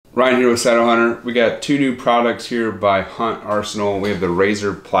Ryan here with Saddle Hunter. We got two new products here by Hunt Arsenal. We have the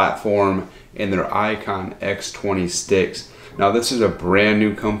RZR platform and their Icon X20 sticks. Now this is a brand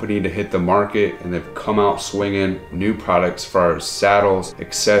new company to hit the market, and they've come out swinging new products as far as saddles,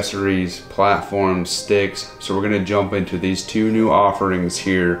 accessories, platforms, sticks. So we're gonna jump into these two new offerings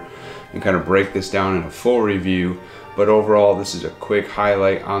here and kind of break this down in a full review. But overall, this is a quick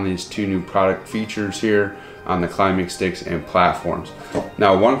highlight on these two new product features here on the climbing sticks and platforms.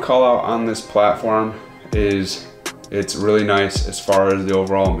 Now, one call out on this platform is it's really nice as far as the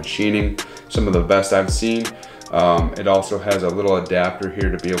overall machining, some of the best I've seen. It also has a little adapter here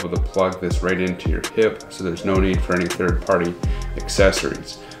to be able to plug this right into your hip, so there's no need for any third-party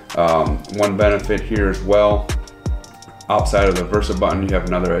accessories. One benefit here as well, outside of the Versa button, you have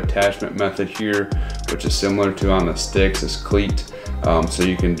another attachment method here, which is similar to on the sticks, is cleat. So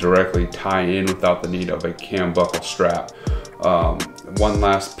you can directly tie in without the need of a cam buckle strap. One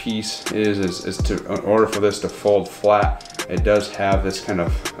last piece is in order for this to fold flat, it does have this kind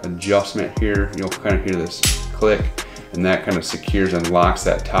of adjustment here. You'll kind of hear this click, and that kind of secures and locks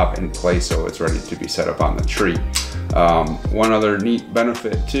that top in place so it's ready to be set up on the tree. One other neat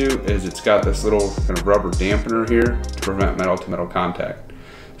benefit too is it's got this little kind of rubber dampener here to prevent metal to metal contact.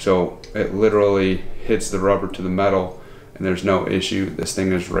 So it literally hits the rubber to the metal and there's no issue. This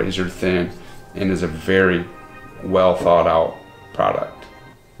thing is razor thin and is a very well thought out product.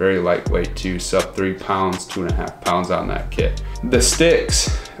 Very lightweight too, sub 3 pounds, 2.5 pounds on that kit. The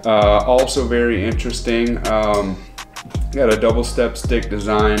sticks, also very interesting. Got a double step stick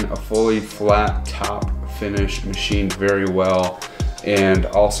design, a fully flat top finish, machined very well, and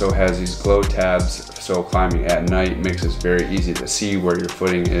also has these glow tabs, so climbing at night makes it very easy to see where your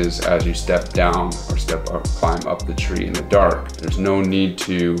footing is as you step down or step up, climb up the tree in the dark. There's no need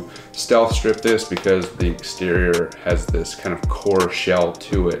to stealth strip this because the exterior has this kind of core shell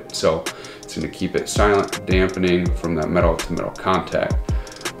to it, so it's going to keep it silent, dampening from that metal to metal contact.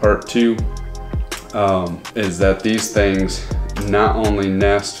 Part two is that these things not only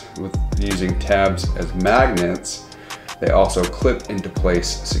nest with using tabs as magnets, they also clip into place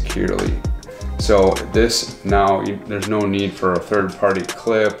securely. So this now, there's no need for a third-party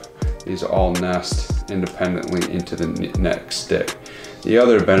clip. These all nest independently into the neck stick. The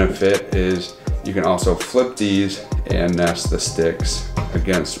other benefit is you can also flip these and nest the sticks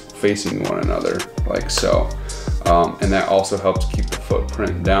against facing one another like so. And that also helps keep the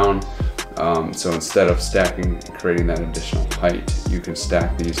footprint down. So instead of stacking and creating that additional height, you can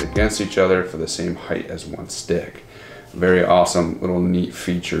stack these against each other for the same height as one stick. Very awesome little neat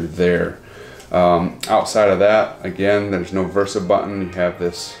feature there. Outside of that, again, there's no Versa button. You have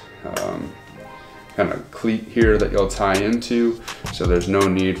this kind of cleat here that you'll tie into, so there's no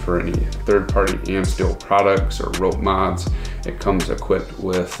need for any third-party AM steel products or rope mods. It comes equipped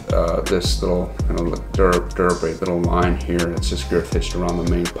with this little kind of Durabrate little line here. It's just girth hitched around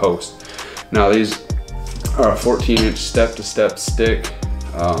the main post. Now these are a 14-inch step-to-step stick,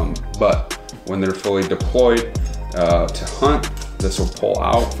 but when they're fully deployed to hunt, this will pull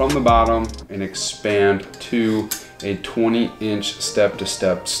out from the bottom and expand to a 20-inch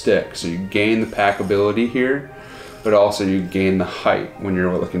step-to-step stick. So you gain the packability here, but also you gain the height when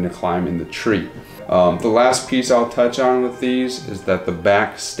you're looking to climb in the tree. The last piece I'll touch on with these is that the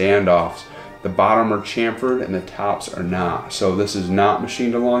back standoffs, the bottom are chamfered and the tops are not. So this is not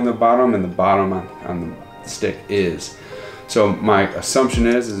machined along the bottom, and the bottom on the stick is. So my assumption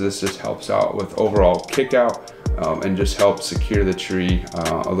is this just helps out with overall kick out and just helps secure the tree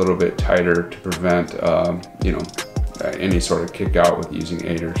a little bit tighter to prevent you know, any sort of kick out with using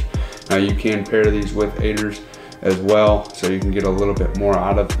aiders. Now you can pair these with aiders as well, so you can get a little bit more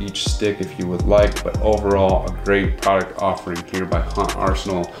out of each stick if you would like, but overall a great product offering here by Hunt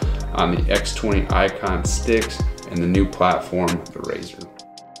Arsenal on the X20 Icon sticks and the new platform, the RZR.